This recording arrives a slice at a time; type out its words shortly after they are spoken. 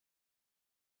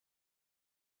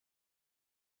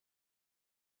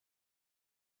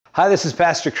Hi, this is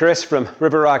Pastor Chris from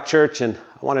River Rock Church, and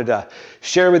I wanted to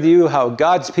share with you how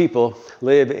God's people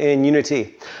live in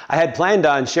unity. I had planned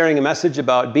on sharing a message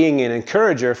about being an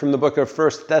encourager from the book of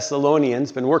 1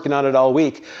 Thessalonians, been working on it all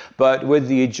week, but with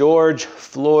the George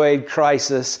Floyd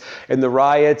crisis and the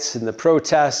riots and the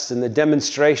protests and the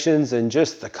demonstrations and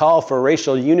just the call for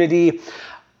racial unity,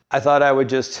 I thought I would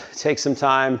just take some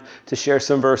time to share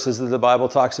some verses that the Bible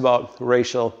talks about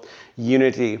racial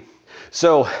unity.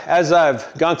 So as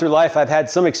I've gone through life, I've had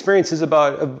some experiences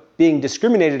about being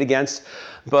discriminated against,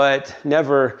 but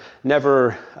never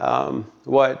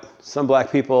what some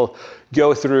black people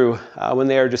go through when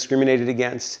they are discriminated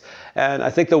against. And I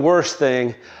think the worst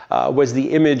thing was the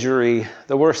imagery.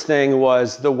 The worst thing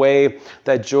was the way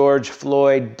that George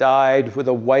Floyd died, with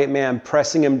a white man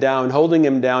pressing him down, holding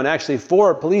him down, actually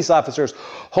 4 police officers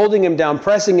holding him down,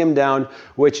 pressing him down,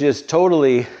 which is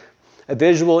totally a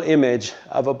visual image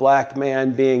of a black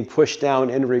man being pushed down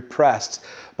and repressed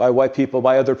by white people,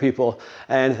 by other people.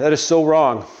 And that is so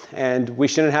wrong. And we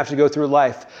shouldn't have to go through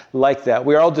life like that.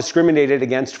 We are all discriminated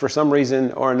against for some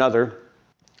reason or another.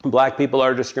 Black people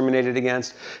are discriminated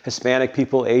against, Hispanic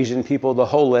people, Asian people, the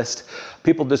whole list.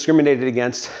 People discriminated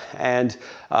against. And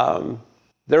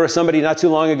there was somebody not too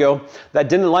long ago that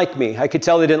didn't like me. I could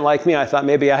tell they didn't like me. I thought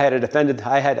maybe I had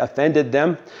offended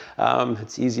them.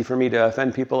 It's easy for me to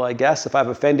offend people, I guess. If I've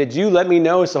offended you, let me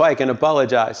know so I can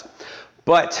apologize.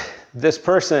 But this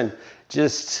person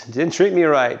just didn't treat me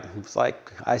right. It's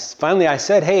like, I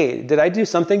said, hey, did I do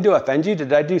something to offend you?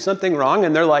 Did I do something wrong?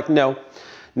 And they're like, no.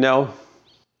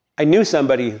 I knew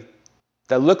somebody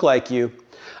that looked like you.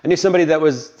 I knew somebody that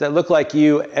looked like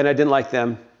you, and I didn't like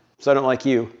them, so I don't like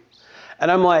you. And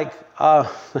I'm like,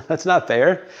 that's not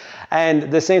fair.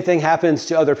 And the same thing happens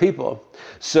to other people.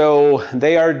 So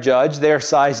they are judged, they're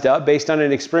sized up based on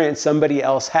an experience somebody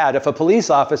else had. If a police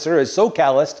officer is so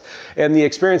calloused in the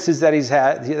experiences that he's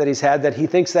had that he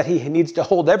thinks that he needs to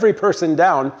hold every person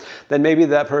down, then maybe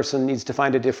that person needs to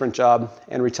find a different job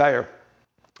and retire.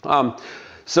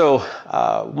 So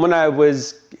when I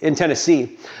was in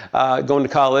Tennessee, going to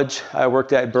college, I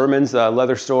worked at Berman's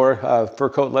leather store, fur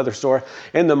coat leather store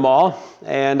in the mall.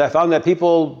 And I found that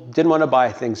people didn't want to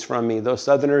buy things from me. Those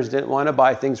Southerners didn't want to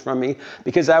buy things from me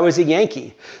because I was a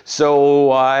Yankee.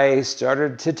 So I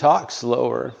started to talk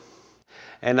slower.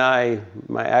 And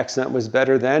my accent was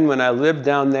better then when I lived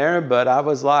down there, but I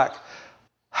was like,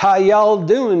 how y'all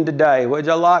doing today? Would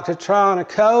you like to try on a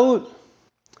coat?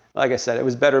 Like I said, it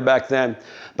was better back then.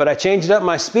 But I changed up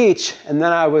my speech, and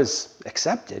then I was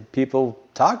accepted. People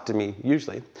talked to me,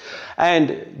 usually.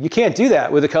 And you can't do that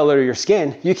with the color of your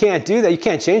skin. You can't do that. You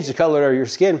can't change the color of your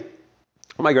skin.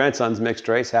 My grandson's mixed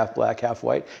race, half black, half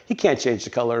white. He can't change the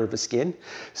color of his skin.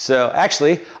 So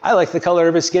actually, I like the color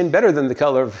of his skin better than the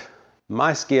color of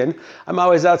my skin. I'm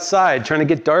always outside trying to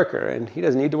get darker, and he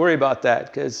doesn't need to worry about that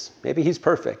because maybe he's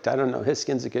perfect. I don't know. His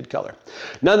skin's a good color.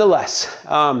 Nonetheless,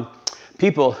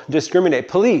 people discriminate.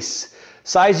 Police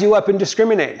size you up and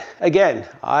discriminate. Again,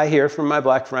 I hear from my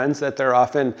black friends that they're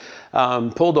often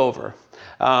pulled over,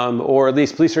 or at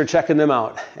least police are checking them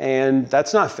out. And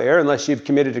that's not fair unless you've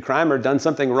committed a crime or done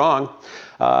something wrong.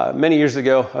 Many years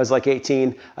ago, I was like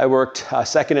 18, I worked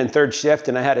second and third shift,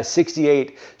 and I had a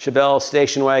 68 Chevelle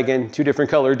station wagon, 2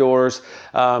 different color doors,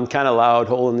 kind of loud,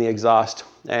 hole in the exhaust.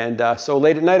 And so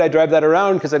late at night, I drive that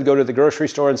around because I'd go to the grocery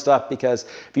store and stuff, because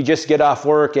if you just get off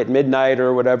work at midnight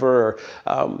or whatever,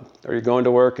 or you're going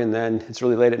to work and then it's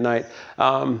really late at night,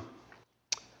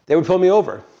 they would pull me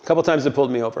over. A couple times they pulled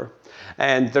me over.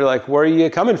 And they're like, where are you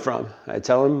coming from? I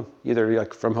tell them either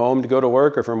like from home to go to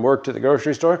work or from work to the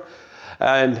grocery store.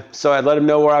 And so I'd let them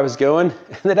know where I was going.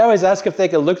 And they'd always ask if they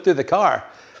could look through the car.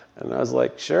 And I was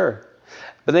like, sure.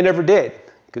 But they never did,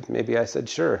 because maybe I said,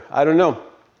 sure. I don't know.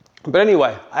 But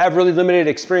anyway, I have really limited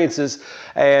experiences,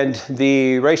 and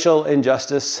the racial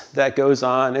injustice that goes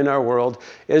on in our world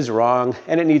is wrong,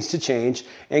 and it needs to change.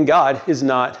 And God is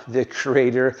not the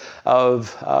creator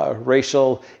of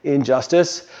racial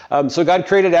injustice. So God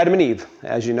created Adam and Eve,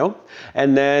 as you know.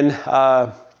 And then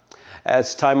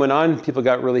as time went on, people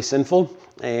got really sinful.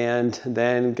 And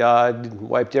then God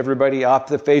wiped everybody off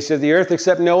the face of the earth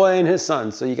except Noah and his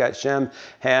sons. So you got Shem,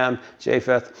 Ham,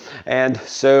 Japheth. And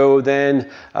so then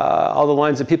all the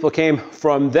lines of people came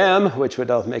from them, which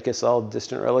would make us all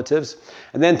distant relatives.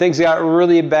 And then things got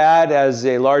really bad as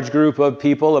a large group of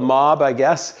people, a mob, I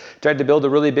guess, tried to build a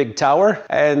really big tower.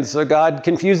 And so God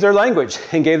confused their language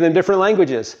and gave them different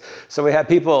languages. So we have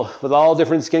people with all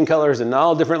different skin colors and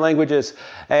all different languages.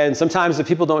 And sometimes if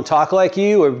people don't talk like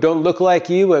you or don't look like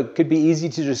you, it could be easy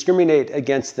to discriminate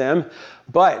against them.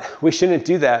 But we shouldn't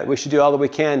do that. We should do all that we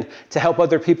can to help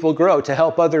other people grow, to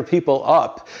help other people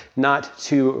up, not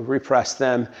to repress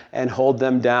them and hold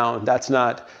them down. That's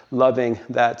not loving,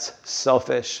 that's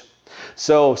selfish.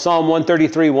 So Psalm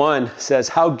 133:1 says,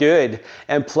 "How good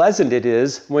and pleasant it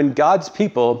is when God's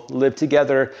people live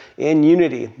together in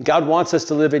unity." God wants us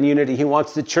to live in unity. He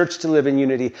wants the church to live in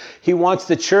unity. He wants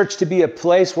the church to be a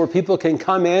place where people can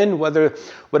come in,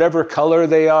 whatever color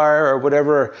they are, or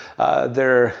whatever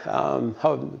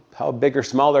how big or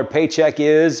small their paycheck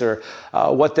is, or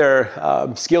what their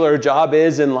skill or job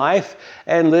is in life,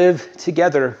 and live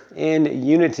together in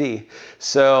unity.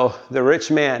 So the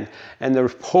rich man and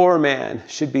the poor man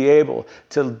should be able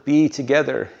to be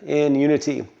together in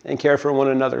unity and care for one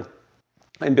another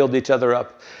and build each other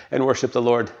up and worship the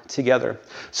Lord together.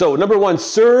 So number one,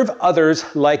 serve others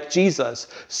like Jesus.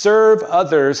 Serve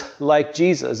others like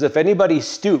Jesus. If anybody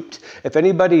stooped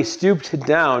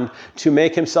down to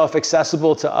make himself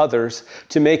accessible to others,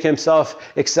 to make himself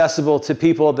accessible to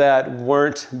people that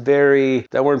weren't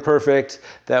perfect,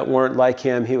 that weren't like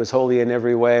him, he was holy in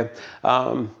every way.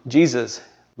 Jesus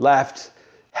left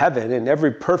heaven and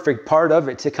every perfect part of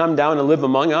it to come down and live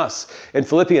among us. In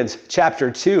Philippians chapter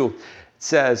 2, it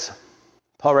says,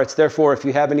 Paul writes, "Therefore, if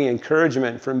you have any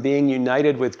encouragement from being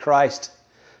united with Christ,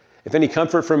 if any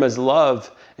comfort from his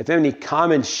love, if any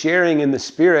common sharing in the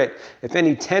Spirit, if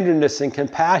any tenderness and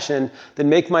compassion, then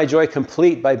make my joy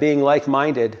complete by being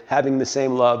like-minded, having the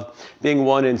same love, being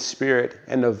one in spirit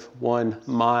and of one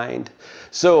mind."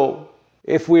 So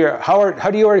if we are,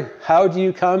 how do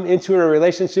you come into a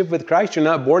relationship with Christ? You're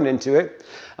not born into it.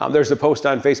 There's a post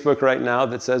on Facebook right now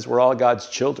that says we're all God's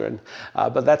children,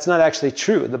 but that's not actually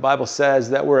true. The Bible says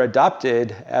that we're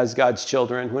adopted as God's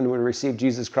children when we receive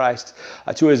Jesus Christ.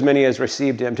 To as many as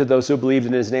received him, to those who believed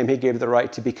in his name, he gave the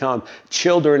right to become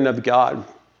children of God.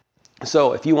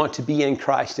 So if you want to be in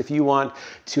Christ, if you want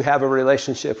to have a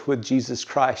relationship with Jesus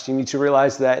Christ, you need to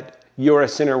realize that you're a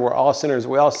sinner. We're all sinners.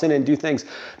 We all sin and do things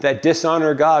that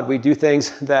dishonor God. We do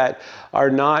things that are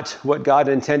not what God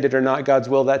intended or not God's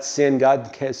will. That's sin.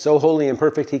 God is so holy and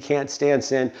perfect, he can't stand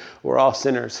sin. We're all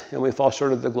sinners, and we fall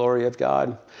short of the glory of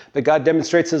God. But God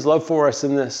demonstrates his love for us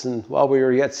in this. And while we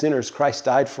were yet sinners, Christ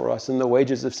died for us. And the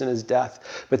wages of sin is death.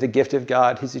 But the gift of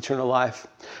God, his eternal life.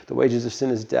 The wages of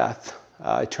sin is death,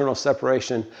 eternal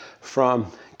separation from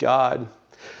God.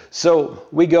 So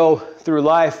we go through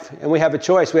life and we have a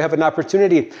choice. We have an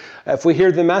opportunity, if we hear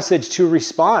the message, to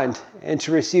respond and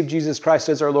to receive Jesus Christ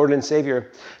as our Lord and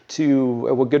Savior.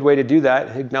 A good way to do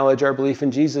that, acknowledge our belief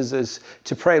in Jesus, is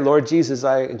to pray, "Lord Jesus,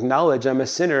 I acknowledge I'm a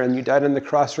sinner and you died on the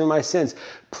cross for my sins.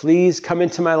 Please come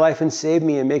into my life and save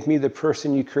me and make me the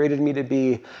person you created me to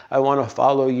be. I want to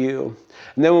follow you."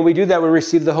 And then when we do that, we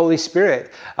receive the Holy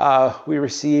Spirit. We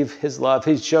receive his love.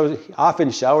 He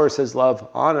often showers his love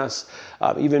on us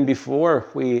even before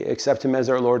we accept him as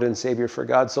our Lord and Savior. For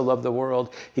God so loved the world,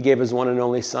 he gave his one and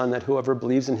only Son, that whoever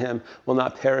believes in him will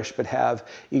not perish but have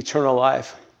eternal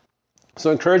life. So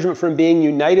encouragement from being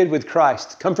united with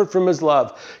Christ, comfort from his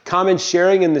love, common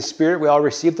sharing in the Spirit. We all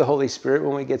receive the Holy Spirit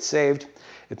when we get saved.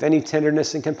 If any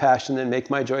tenderness and compassion, then make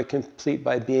my joy complete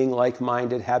by being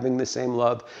like-minded, having the same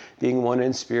love, being one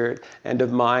in spirit and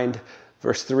of mind.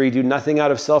 Verse 3, "Do nothing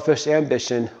out of selfish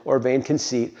ambition or vain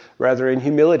conceit, rather in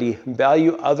humility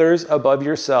value others above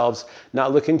yourselves,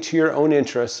 not looking to your own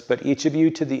interests, but each of you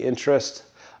to the interest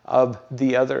of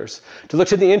the others." To look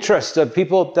to the interest of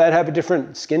people that have a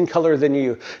different skin color than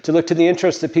you, to look to the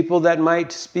interest of people that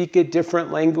might speak a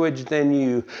different language than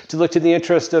you, to look to the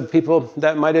interest of people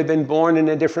that might have been born in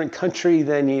a different country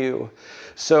than you.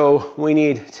 So we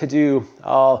need to do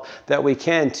all that we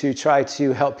can to try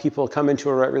to help people come into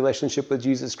a right relationship with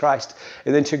Jesus Christ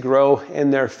and then to grow in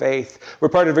their faith. We're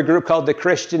part of a group called the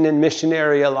Christian and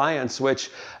Missionary Alliance, which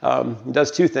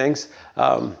does two things.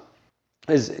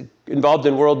 Is involved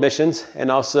in world missions and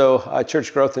also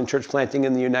church growth and church planting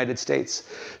in the United States.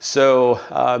 So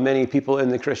many people in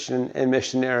the Christian and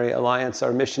Missionary Alliance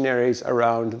are missionaries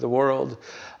around the world.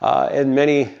 And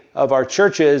many of our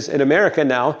churches in America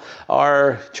now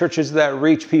are churches that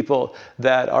reach people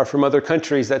that are from other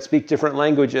countries that speak different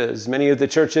languages. Many of the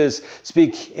churches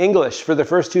speak English for the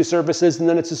first two services, and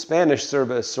then it's a Spanish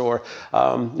service, or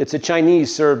it's a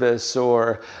Chinese service,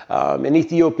 or an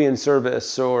Ethiopian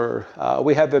service, or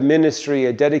we have a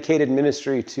dedicated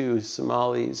ministry to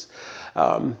Somalis.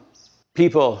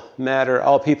 People matter.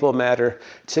 All people matter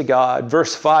to God.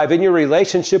 Verse 5, in your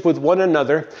relationship with one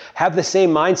another, have the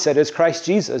same mindset as Christ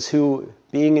Jesus, who,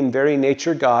 being in very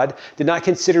nature God, did not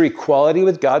consider equality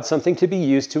with God something to be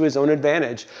used to his own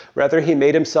advantage. Rather, he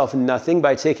made himself nothing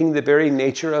by taking the very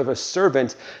nature of a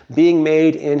servant, being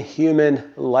made in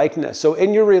human likeness. So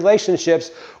in your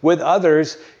relationships with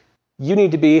others, you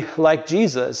need to be like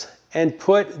Jesus and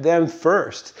put them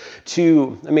first.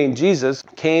 Jesus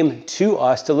came to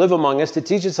us to live among us, to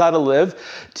teach us how to live,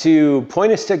 to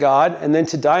point us to God, and then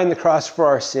to die on the cross for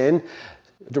our sin,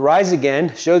 to rise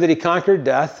again, show that he conquered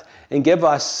death, and give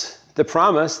us the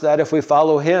promise that if we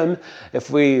follow him, if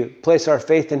we place our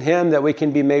faith in him, that we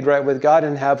can be made right with God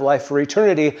and have life for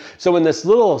eternity. So in this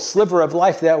little sliver of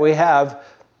life that we have,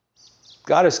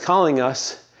 God is calling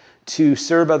us to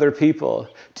serve other people,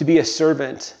 to be a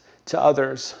servant to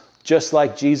others, just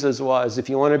like Jesus was. If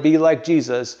you want to be like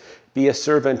Jesus, be a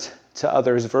servant to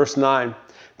others. Verse 9,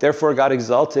 therefore God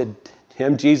exalted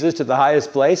him, Jesus, to the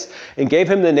highest place and gave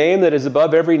him the name that is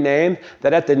above every name,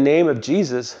 that at the name of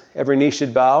Jesus every knee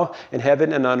should bow in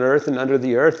heaven and on earth and under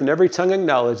the earth, and every tongue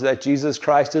acknowledge that Jesus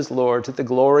Christ is Lord, to the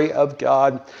glory of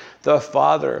God the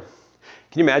Father.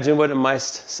 Can you imagine what it might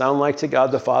sound like to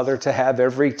God the Father to have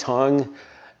every tongue,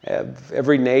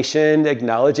 every nation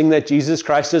acknowledging that Jesus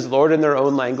Christ is Lord in their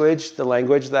own language, the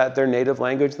language that their native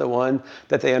language, the one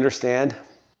that they understand?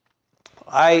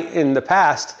 In the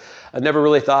past, I never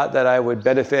really thought that I would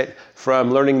benefit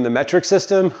from learning the metric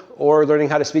system or learning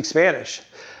how to speak Spanish.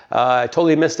 I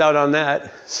totally missed out on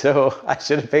that, so I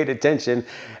should have paid attention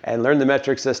and learned the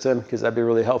metric system, because that'd be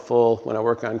really helpful when I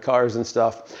work on cars and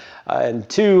stuff. And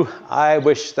two, I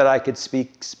wish that I could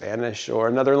speak Spanish or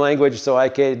another language so I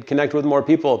could connect with more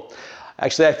people.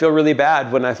 Actually, I feel really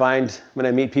bad when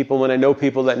I meet people, when I know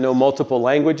people that know multiple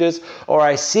languages, or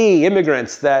I see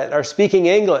immigrants that are speaking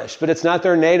English, but it's not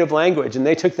their native language, and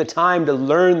they took the time to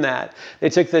learn that. They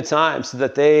took the time so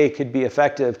that they could be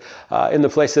effective in the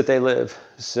place that they live.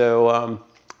 So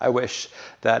I wish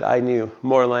that I knew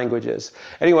more languages.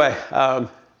 Anyway,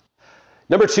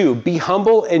 number 2, be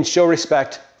humble and show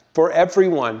respect for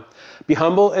everyone. Be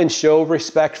humble and show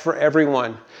respect for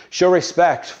everyone. Show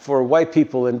respect for white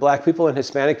people and black people and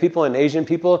Hispanic people and Asian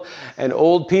people and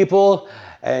old people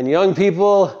and young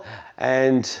people,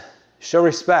 and show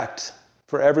respect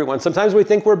for everyone. Sometimes we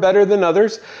think we're better than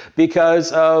others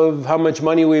because of how much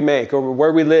money we make or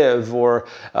where we live, or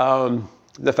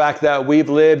the fact that we've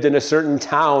lived in a certain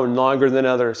town longer than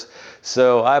others.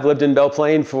 So I've lived in Belle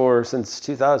Plaine since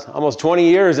 2000, almost 20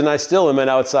 years, and I still am an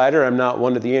outsider. I'm not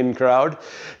one of the in crowd.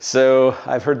 So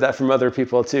I've heard that from other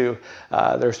people too.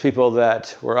 There's people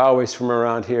that were always from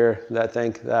around here that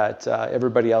think that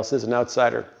everybody else is an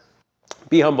outsider.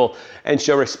 Be humble and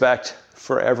show respect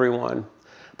for everyone.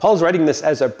 Paul's writing this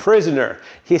as a prisoner.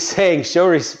 He's saying, show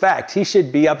respect. He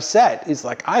should be upset. He's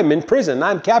like, I'm in prison,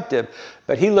 I'm captive.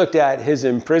 But he looked at his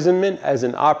imprisonment as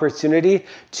an opportunity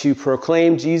to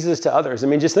proclaim Jesus to others. I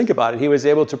mean, just think about it. He was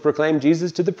able to proclaim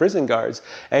Jesus to the prison guards,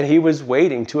 and he was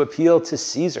waiting to appeal to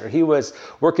Caesar. He was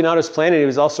working out his plan, and he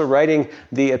was also writing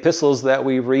the epistles that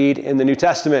we read in the New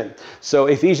Testament. So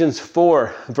Ephesians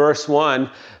 4, verse 1,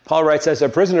 Paul writes, as a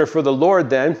prisoner for the Lord,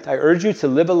 then, I urge you to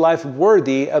live a life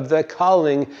worthy of the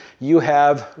calling you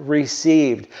have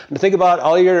received. And think about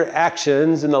all your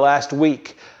actions in the last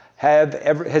week.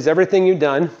 Has everything you've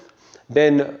done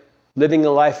been living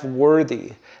a life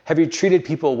worthy? Have you treated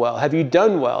people well? Have you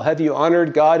done well? Have you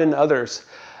honored God and others?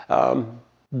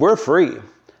 We're free.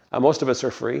 Most of us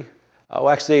are free.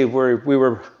 Actually, we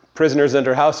were prisoners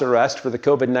under house arrest for the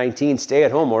COVID-19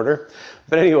 stay-at-home order.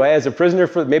 But anyway, as a prisoner,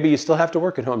 maybe you still have to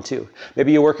work at home too.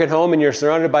 Maybe you work at home and you're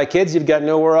surrounded by kids, you've got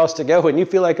nowhere else to go, and you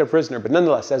feel like a prisoner. But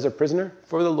nonetheless, as a prisoner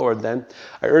for the Lord, then,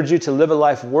 I urge you to live a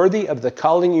life worthy of the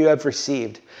calling you have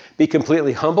received. Be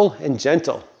completely humble and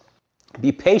gentle.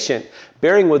 Be patient,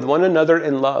 bearing with one another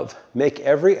in love. Make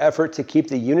every effort to keep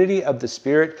the unity of the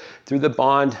Spirit through the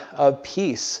bond of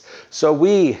peace. So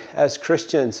we, as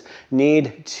Christians,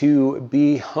 need to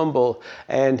be humble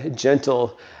and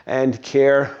gentle and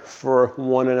care for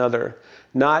one another,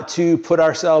 not to put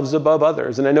ourselves above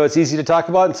others. And I know it's easy to talk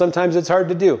about, and sometimes it's hard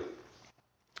to do.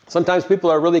 Sometimes people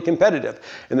are really competitive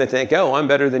and they think, oh, I'm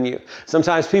better than you.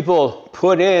 Sometimes people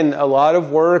put in a lot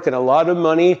of work and a lot of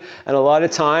money and a lot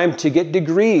of time to get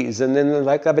degrees, and then they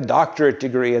like to have a doctorate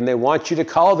degree and they want you to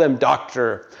call them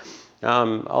doctor.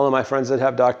 All of my friends that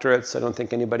have doctorates, I don't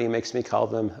think anybody makes me call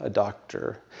them a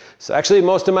doctor. So actually,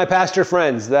 most of my pastor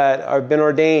friends that have been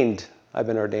ordained,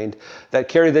 that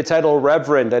carry the title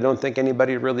reverend, I don't think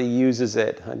anybody really uses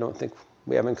it.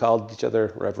 We haven't called each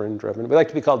other reverend. We like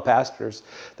to be called pastors.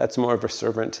 That's more of a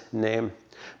servant name.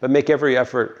 But make every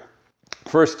effort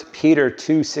 1 Peter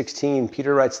 2:16,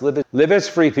 Peter writes, live as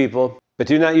free people, but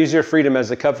do not use your freedom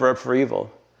as a cover-up for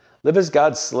evil. Live as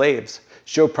God's slaves.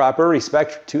 Show proper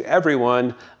respect to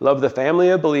everyone. Love the family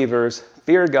of believers.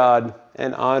 Fear God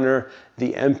and honor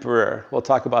the emperor. We'll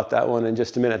talk about that one in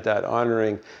just a minute, that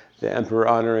honoring the emperor,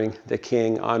 honoring the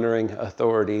king, honoring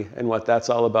authority, and what that's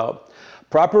all about.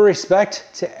 Proper respect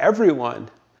to everyone.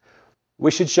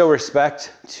 We should show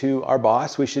respect to our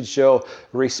boss. We should show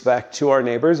respect to our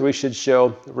neighbors. We should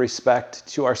show respect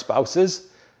to our spouses.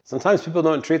 Sometimes people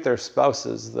don't treat their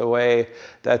spouses the way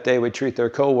that they would treat their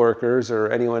coworkers or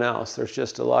anyone else. There's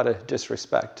just a lot of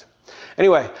disrespect.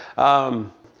 Anyway,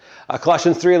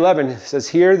 Colossians 3:11 says,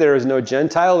 here there is no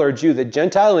Gentile or Jew. The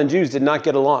Gentile and Jews did not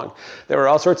get along. There were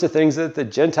all sorts of things that the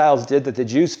Gentiles did that the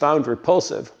Jews found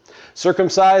repulsive.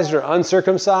 Circumcised or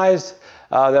uncircumcised,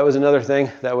 that was another thing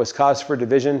that was cause for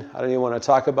division. I don't even want to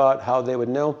talk about how they would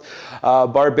know.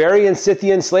 Barbarian,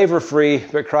 Scythian, slave or free,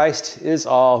 but Christ is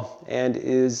all and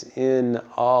is in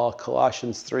all.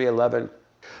 Colossians 3:11.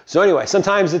 So anyway,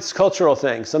 sometimes it's cultural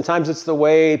things. Sometimes it's the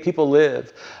way people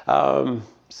live.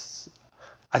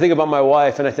 I think about my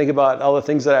wife and I think about all the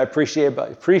things that I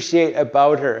appreciate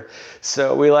about her.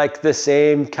 So we like the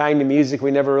same kind of music.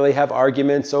 We never really have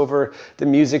arguments over the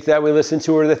music that we listen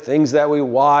to or the things that we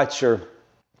watch, or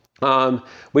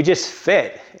we just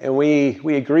fit and we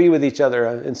agree with each other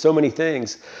in so many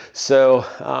things. So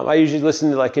I usually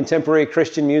listen to like contemporary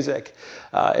Christian music.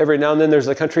 Every now and then there's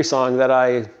a country song that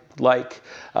I like.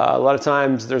 A lot of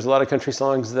times there's a lot of country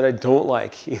songs that I don't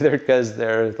like, either because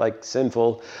they're like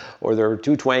sinful or they're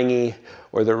too twangy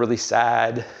or they're really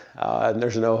sad and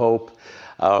there's no hope.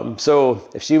 So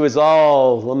if she was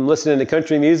I'm listening to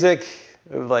country music,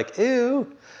 it was like, ew.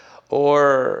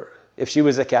 Or if she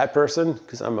was a cat person,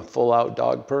 because I'm a full out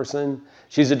dog person,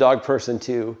 she's a dog person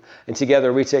too. And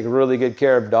together we take really good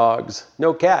care of dogs.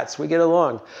 No cats, we get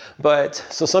along. But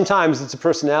so sometimes it's a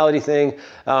personality thing.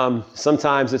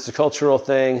 Sometimes it's a cultural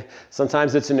thing.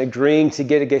 Sometimes it's an agreeing to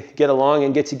get along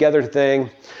and get together thing.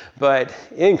 But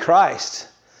in Christ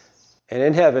and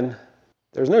in heaven,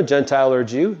 there's no Gentile or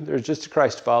Jew. There's just a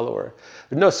Christ follower.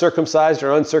 There's no circumcised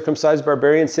or uncircumcised,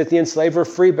 barbarian, Scythian, slave or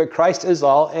free, but Christ is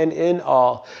all and in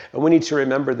all. And we need to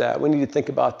remember that. We need to think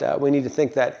about that. We need to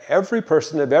think that every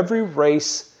person of every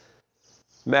race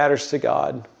matters to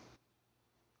God.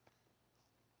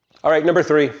 All right, number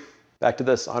 3. Back to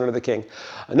this, honor the king.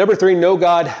 Number 3, know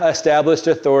God established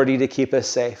authority to keep us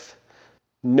safe.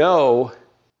 Know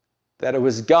that it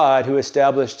was God who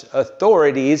established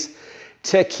authorities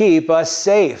to keep us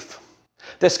safe.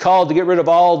 This call to get rid of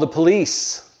all the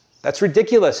police, that's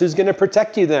ridiculous. Who's going to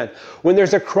protect you then? When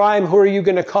there's a crime, who are you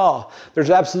going to call?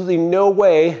 There's absolutely no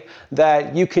way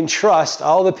that you can trust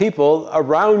all the people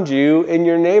around you in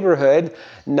your neighborhood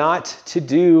not to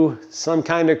do some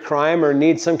kind of crime or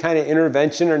need some kind of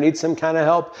intervention or need some kind of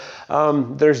help.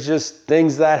 There's just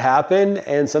things that happen,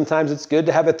 and sometimes it's good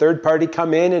to have a third party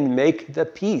come in and make the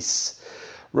peace.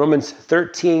 Romans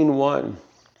 13:1.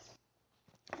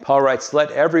 Paul writes,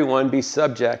 let everyone be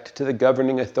subject to the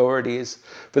governing authorities,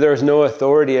 for there is no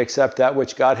authority except that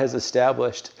which God has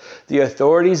established. The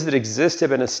authorities that exist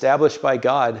have been established by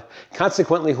God.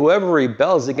 Consequently, whoever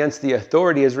rebels against the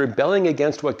authority is rebelling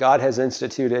against what God has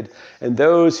instituted, and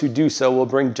those who do so will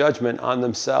bring judgment on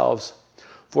themselves.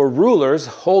 For rulers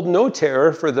hold no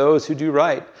terror for those who do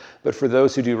right, but for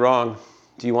those who do wrong.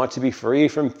 Do you want to be free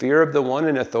from fear of the one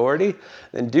in authority?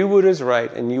 Then do what is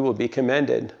right, and you will be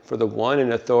commended. For the one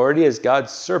in authority is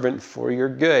God's servant for your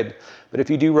good. But if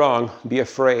you do wrong, be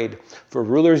afraid. For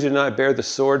rulers do not bear the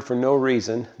sword for no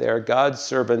reason. They are God's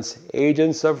servants,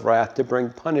 agents of wrath to bring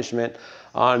punishment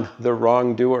on the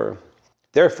wrongdoer.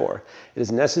 Therefore, it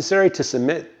is necessary to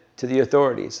submit to the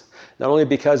authorities, not only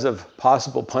because of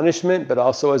possible punishment, but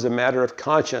also as a matter of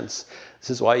conscience. This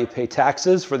is why you pay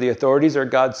taxes, for the authorities are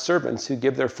God's servants who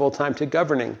give their full time to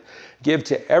governing. Give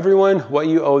to everyone what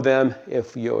you owe them.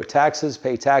 If you owe taxes,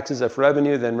 pay taxes. If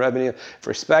revenue, then revenue. If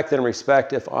respect, then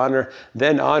respect. If honor,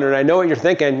 then honor. And I know what you're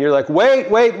thinking. You're like, wait.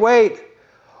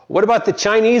 What about the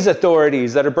Chinese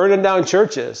authorities that are burning down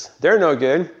churches? They're no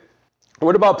good.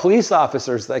 What about police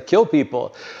officers that kill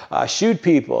people, shoot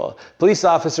people, police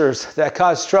officers that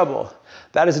cause trouble?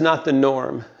 That is not the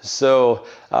norm. So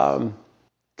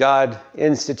God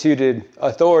instituted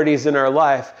authorities in our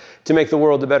life to make the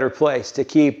world a better place, to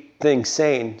keep things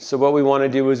sane. So what we want to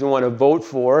do is we want to vote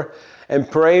for and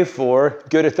pray for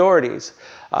good authorities.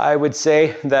 I would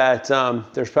say that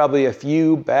there's probably a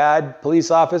few bad police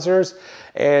officers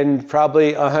and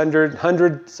probably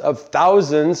hundreds of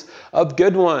thousands of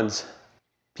good ones.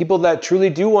 People that truly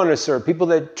do want to serve, people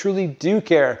that truly do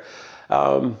care.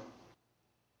 I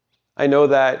know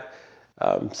that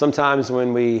sometimes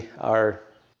when we are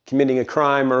committing a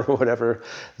crime or whatever,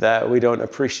 that we don't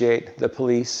appreciate the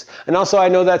police. And also I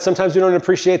know that sometimes we don't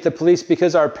appreciate the police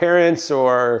because our parents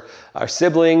or our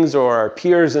siblings or our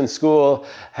peers in school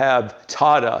have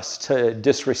taught us to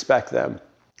disrespect them.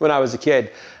 When I was a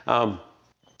kid,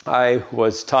 I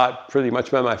was taught pretty much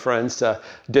by my friends to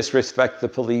disrespect the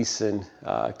police and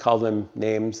call them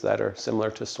names that are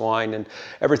similar to swine and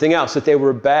everything else, that they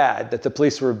were bad, that the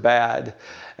police were bad.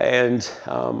 And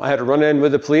I had a run-in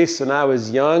with the police when I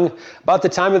was young. About the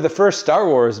time of the first Star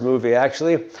Wars movie,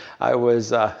 actually. I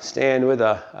was staying with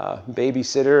a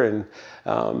babysitter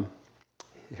and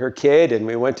her kid, and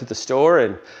we went to the store,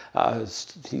 and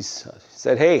he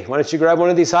said, "Hey, why don't you grab one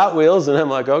of these Hot Wheels?" And I'm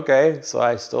like, "Okay." So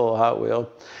I stole a Hot Wheel.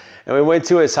 And we went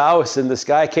to his house, and this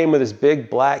guy came with this big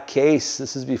black case.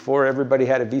 This is before everybody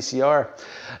had a VCR.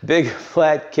 Big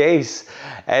flat case.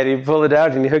 And he pulled it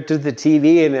out, and he hooked it to the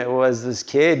TV, and it was this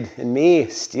kid and me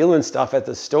stealing stuff at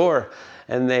the store.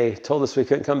 And they told us we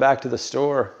couldn't come back to the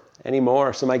store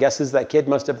anymore. So my guess is that kid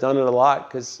must have done it a lot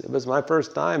because it was my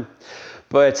first time.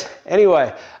 But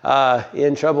anyway,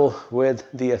 in trouble with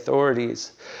the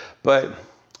authorities. But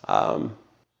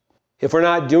if we're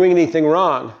not doing anything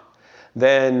wrong,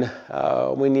 then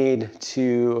we need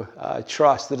to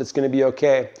trust that it's going to be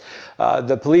okay.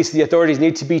 The police, the authorities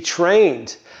need to be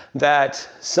trained that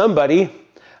somebody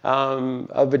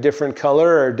of a different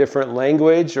color or different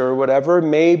language or whatever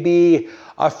may be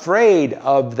afraid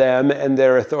of them and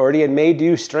their authority and may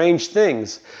do strange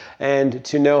things, and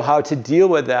to know how to deal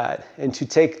with that and to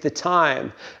take the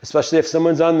time, especially if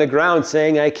someone's on the ground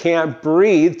saying, "I can't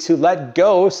breathe," to let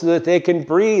go so that they can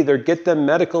breathe or get them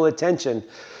medical attention.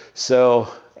 So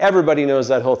everybody knows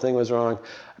that whole thing was wrong.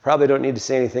 I probably don't need to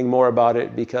say anything more about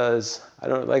it because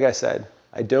like I said,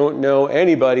 I don't know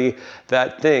anybody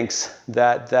that thinks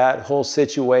that that whole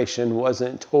situation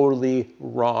wasn't totally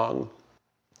wrong.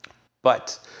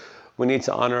 But we need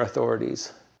to honor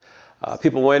authorities.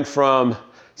 People went from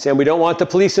saying we don't want the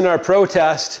police in our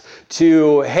protest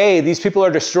to, hey, these people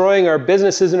are destroying our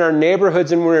businesses and our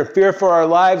neighborhoods and we're in fear for our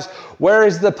lives. Where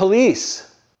is the police?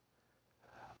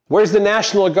 Where's the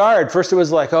National Guard? First it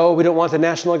was like, oh, we don't want the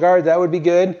National Guard. That would be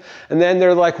good. And then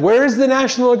they're like, where's the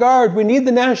National Guard? We need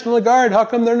the National Guard. How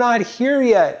come they're not here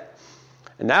yet?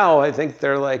 And now I think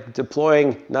they're like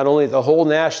deploying not only the whole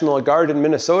National Guard in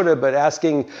Minnesota, but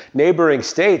asking neighboring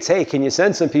states, hey, can you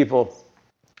send some people?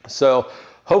 So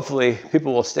hopefully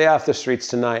people will stay off the streets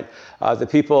tonight. The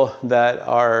people that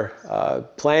are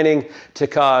planning to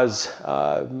cause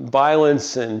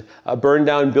violence and burn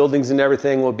down buildings and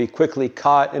everything will be quickly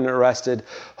caught and arrested.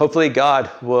 Hopefully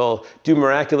God will do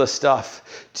miraculous stuff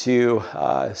to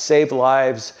save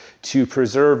lives, to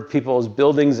preserve people's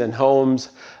buildings and homes.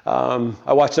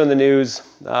 I watched on the news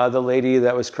the lady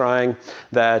that was crying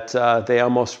that they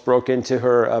almost broke into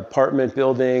her apartment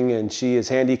building and she is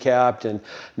handicapped and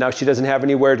now she doesn't have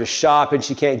anywhere to shop and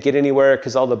she can't get anywhere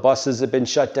because all the buses have been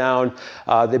shut down.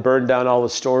 They burned down all the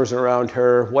stores around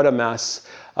her. What a mess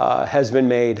has been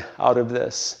made out of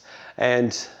this.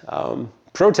 And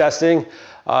protesting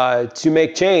to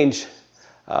make change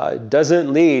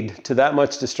doesn't lead to that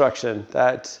much destruction.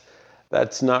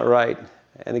 That's not right.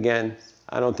 And again,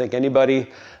 I don't think anybody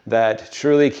that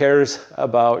truly cares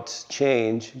about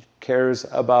change, cares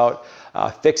about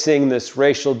fixing this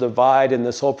racial divide and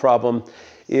this whole problem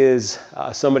is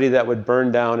somebody that would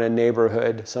burn down a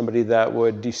neighborhood, somebody that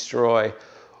would destroy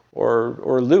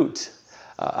or loot.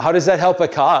 How does that help a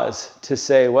cause to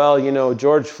say, well, you know,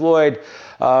 George Floyd,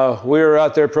 we were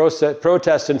out there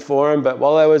protesting for him, but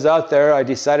while I was out there, I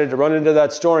decided to run into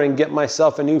that store and get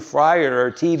myself a new fryer or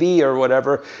TV or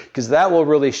whatever, because that will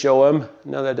really show him.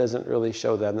 No, that doesn't really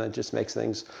show them. That just makes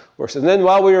things worse. And then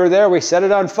while we were there, we set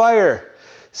it on fire.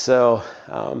 So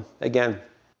again,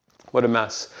 what a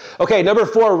mess. Okay, number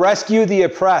 4, rescue the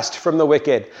oppressed from the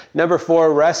wicked. Number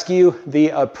 4, rescue the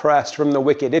oppressed from the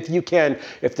wicked. If you can,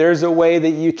 if there's a way that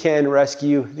you can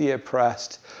rescue the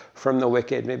oppressed from the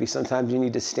wicked. Maybe sometimes you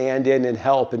need to stand in and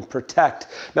help and protect.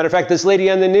 Matter of fact, this lady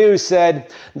on the news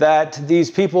said that these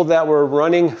people that were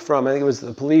running from, I think it was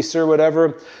the police or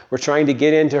whatever, were trying to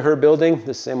get into her building,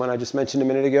 the same one I just mentioned a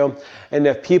minute ago. And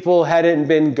if people hadn't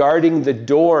been guarding the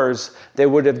doors, they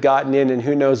would have gotten in and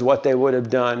who knows what they would have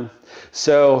done.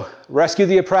 So rescue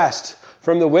the oppressed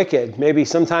from the wicked. Maybe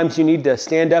sometimes you need to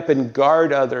stand up and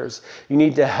guard others. You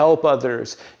need to help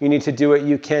others. You need to do what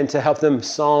you can to help them.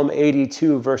 Psalm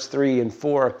 82, verse 3 and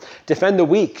 4. Defend the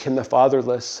weak and the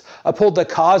fatherless. Uphold the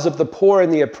cause of the poor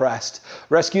and the oppressed.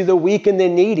 Rescue the weak and the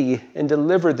needy and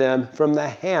deliver them from the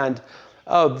hand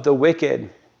of the wicked.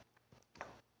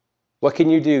 What can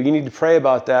you do? You need to pray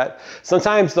about that.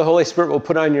 Sometimes the Holy Spirit will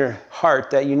put on your heart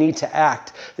that you need to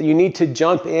act, that you need to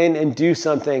jump in and do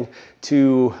something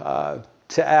to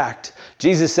act.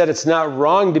 Jesus said it's not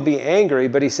wrong to be angry,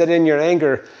 but he said in your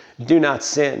anger, do not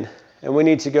sin. And we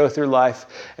need to go through life,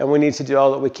 and we need to do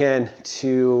all that we can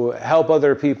to help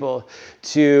other people,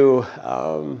 to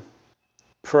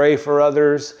pray for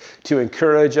others, to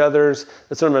encourage others.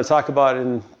 That's what I'm going to talk about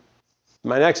in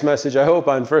my next message, I hope,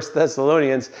 on 1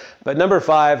 Thessalonians. But number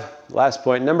 5, last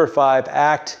point, number 5,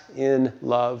 act in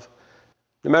love.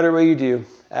 No matter what you do,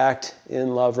 act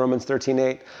in love. Romans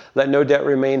 13:8. Let no debt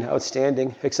remain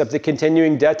outstanding, except the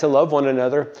continuing debt to love one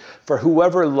another. For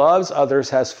whoever loves others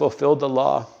has fulfilled the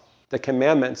law. The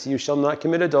commandments, you shall not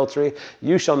commit adultery,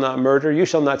 you shall not murder, you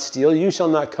shall not steal, you shall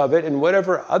not covet, and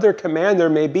whatever other command there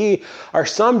may be are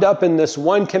summed up in this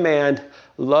one command: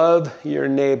 love your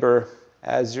neighbor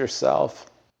as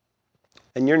yourself.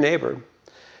 And your neighbor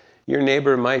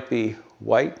might be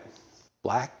white,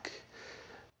 black,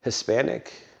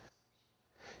 Hispanic.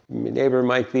 Your neighbor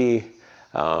might be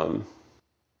from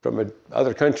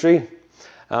another country.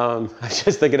 I was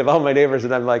just thinking of all my neighbors,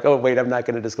 and I'm like, oh, wait, I'm not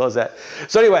going to disclose that.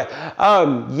 So anyway,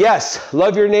 yes,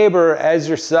 love your neighbor as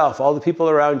yourself. All the people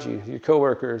around you, your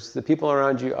coworkers, the people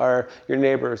around you are your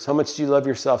neighbors. How much do you love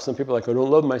yourself? Some people are like, I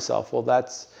don't love myself. Well,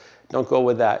 don't go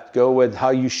with that. Go with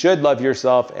how you should love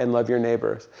yourself and love your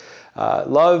neighbors.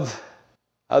 Love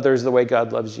others the way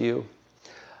God loves you.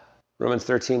 Romans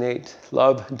 13:8,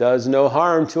 love does no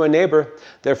harm to a neighbor.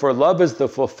 Therefore, love is the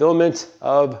fulfillment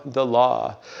of the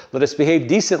law. Let us behave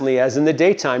decently as in the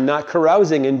daytime, not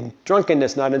carousing in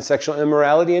drunkenness, not in sexual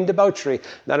immorality and debauchery,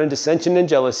 not in dissension and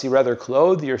jealousy. Rather,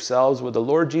 clothe yourselves with the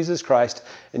Lord Jesus Christ,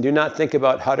 and do not think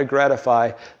about how to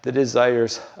gratify the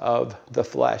desires of the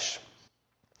flesh.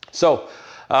 So,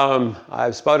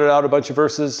 I've spouted out a bunch of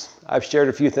verses. I've shared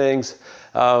a few things.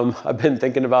 I've been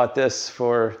thinking about this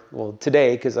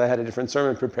today, because I had a different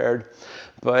sermon prepared.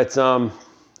 But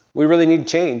we really need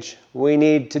change. We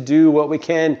need to do what we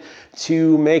can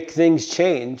to make things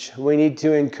change. We need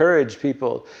to encourage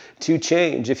people to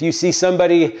change. If you see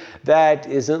somebody that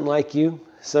isn't like you,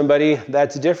 somebody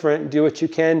that's different, do what you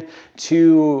can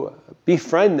to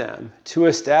befriend them, to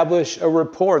establish a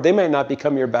rapport. They might not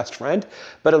become your best friend,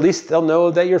 but at least they'll know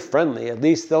that you're friendly. At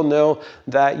least they'll know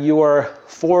that you are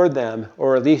for them,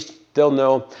 or at least they'll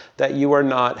know that you are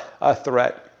not a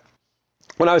threat.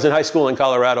 When I was in high school in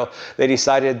Colorado, they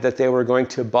decided that they were going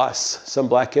to bus some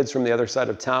black kids from the other side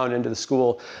of town into the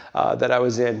school that I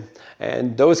was in.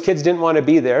 And those kids didn't want to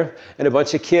be there. And a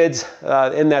bunch of kids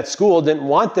in that school didn't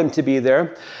want them to be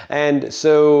there. And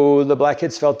so the black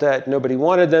kids felt that nobody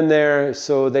wanted them there.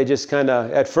 So they just kind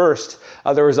of, at first,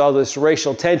 there was all this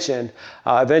racial tension.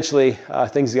 Eventually,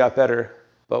 things got better.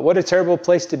 But what a terrible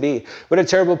place to be. What a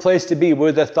terrible place to be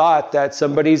with the thought that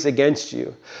somebody's against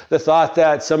you, the thought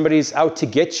that somebody's out to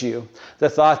get you, the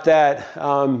thought that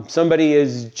somebody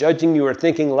is judging you or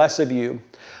thinking less of you,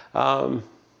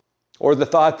 or the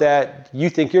thought that you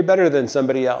think you're better than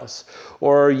somebody else,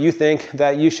 or you think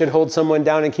that you should hold someone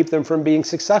down and keep them from being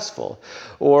successful,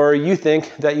 or you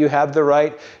think that you have the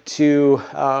right to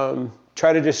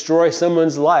try to destroy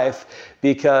someone's life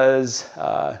because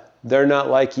they're not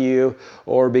like you,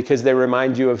 or because they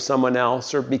remind you of someone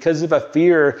else, or because of a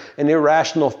fear, an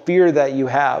irrational fear that you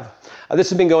have.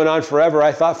 This has been going on forever.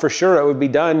 I thought for sure it would be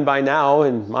done by now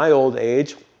in my old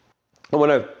age. And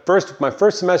when my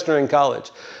first semester in college,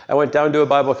 I went down to a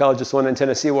Bible college, this one in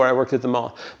Tennessee, where I worked at the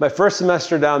mall. My first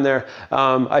semester down there,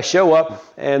 I show up,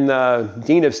 and the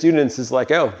dean of students is like,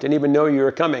 oh, didn't even know you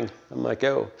were coming. I'm like,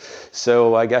 oh.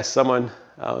 So I guess someone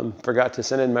forgot to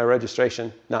send in my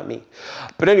registration, not me.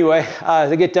 But anyway,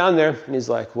 they get down there, and he's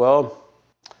like, well,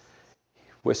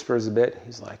 whispers a bit.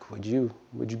 He's like, would you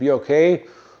be okay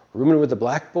rooming with a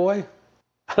black boy?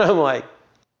 And I'm like,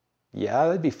 yeah,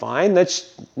 that'd be fine.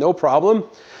 That's no problem.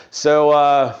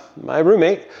 So my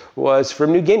roommate was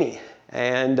from New Guinea,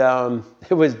 and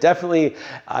it was definitely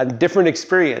a different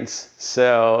experience.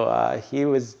 So he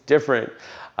was different,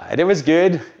 and it was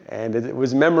good, and it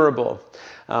was memorable.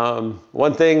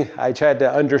 One thing, I tried to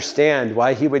understand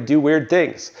why he would do weird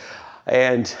things.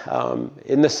 And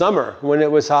in the summer, when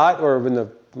it was hot, or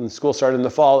when school started in the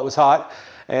fall, it was hot,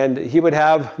 and he would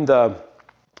have the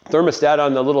thermostat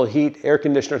on the little heat air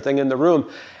conditioner thing in the room.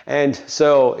 And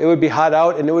so it would be hot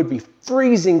out, and it would be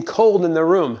freezing cold in the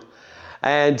room.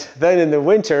 And then in the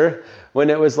winter, when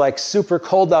it was like super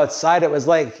cold outside, it was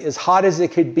like as hot as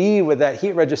it could be with that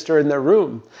heat register in the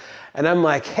room. And I'm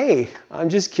like, hey, I'm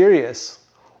just curious.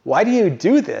 Why do you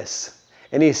do this?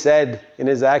 And he said, in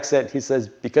his accent, he says,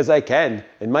 because I can.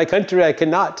 In my country, I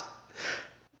cannot.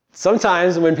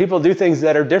 sometimes when people do things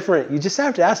that are different, you just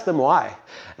have to ask them why.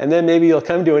 And then maybe you'll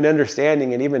come to an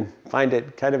understanding and even find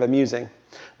it kind of amusing.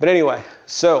 But anyway,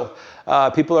 so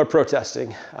people are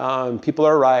protesting. People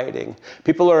are rioting.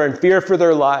 People are in fear for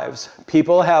their lives.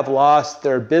 People have lost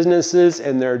their businesses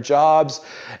and their jobs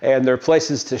and their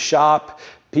places to shop.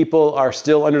 People are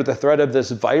still under the threat of this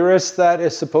virus that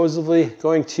is supposedly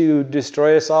going to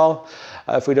destroy us all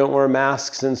if we don't wear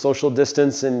masks and social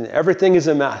distance, and everything is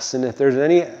a mess. And if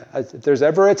there's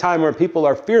ever a time where people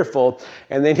are fearful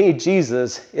and they need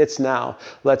Jesus, it's now.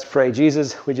 Let's pray.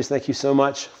 Jesus, we just thank you so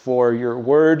much for your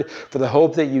word, for the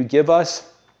hope that you give us.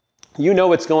 You know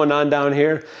what's going on down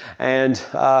here, and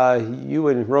you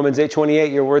in Romans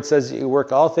 8:28, your word says you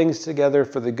work all things together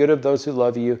for the good of those who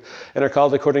love you and are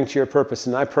called according to your purpose.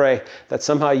 And I pray that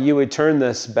somehow you would turn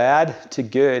this bad to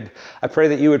good. I pray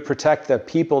that you would protect the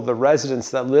people, the residents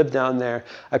that live down there.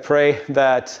 I pray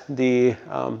that the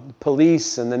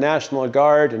police and the National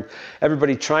Guard and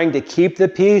everybody trying to keep the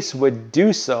peace would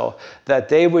do so, that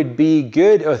they would be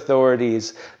good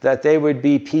authorities, that they would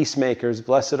be peacemakers.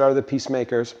 Blessed are the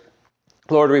peacemakers.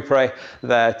 Lord, we pray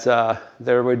that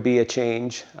there would be a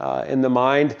change in the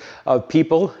mind of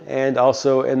people and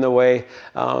also in the way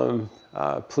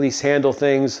police handle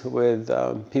things with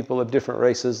people of different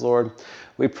races, Lord.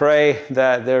 We pray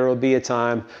that there will be a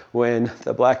time when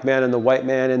the black man and the white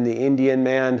man and the Indian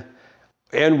man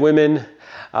and women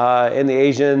and the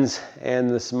Asians and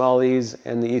the Somalis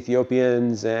and the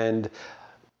Ethiopians and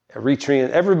Eritrean,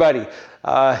 everybody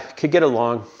could get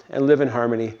along and live in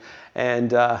harmony.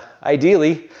 And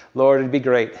ideally, Lord, it'd be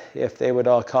great if they would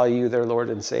all call you their Lord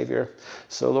and Savior.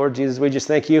 So, Lord Jesus, we just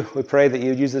thank you. We pray that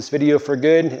you'd use this video for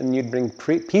good and you'd bring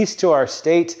peace to our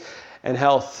state and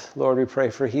health. Lord, we pray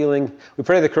for healing. We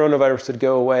pray the coronavirus would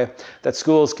go away, that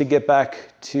schools could get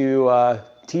back to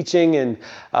teaching, and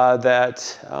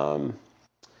that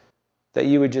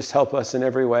you would just help us in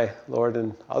every way, Lord,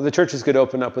 and all the churches could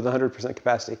open up with 100%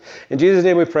 capacity. In Jesus'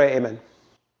 name we pray, amen.